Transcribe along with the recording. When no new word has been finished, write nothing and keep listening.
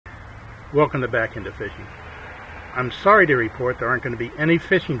Welcome to Back Into Fishing. I'm sorry to report there aren't going to be any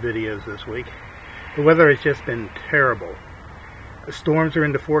fishing videos this week. The weather has just been terrible. The storms are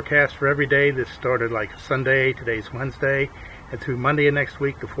in the forecast for every day. This started like Sunday, today's Wednesday, and through Monday of next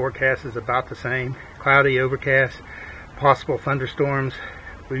week the forecast is about the same. Cloudy, overcast, possible thunderstorms.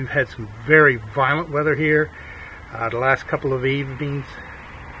 We've had some very violent weather here the last couple of evenings.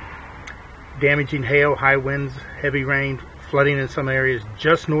 Damaging hail, high winds, heavy rain, flooding in some areas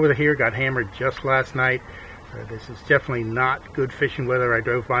just north of here. Got hammered just last night. This is definitely not good fishing weather. I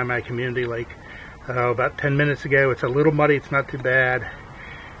drove by my community lake about 10 minutes ago. It's a little muddy. It's not too bad.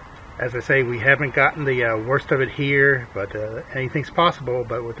 As I say, we haven't gotten the worst of it here, but anything's possible.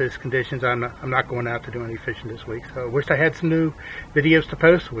 But with these conditions, I'm not going out to do any fishing this week. So I wish I had some new videos to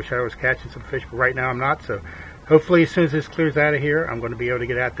post. I wish I was catching some fish, but right now I'm not. So hopefully as soon as this clears out of here, I'm going to be able to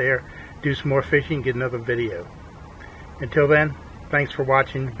get out there, do some more fishing, get another video. Until then, thanks for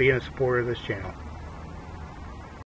watching, being a supporter of this channel.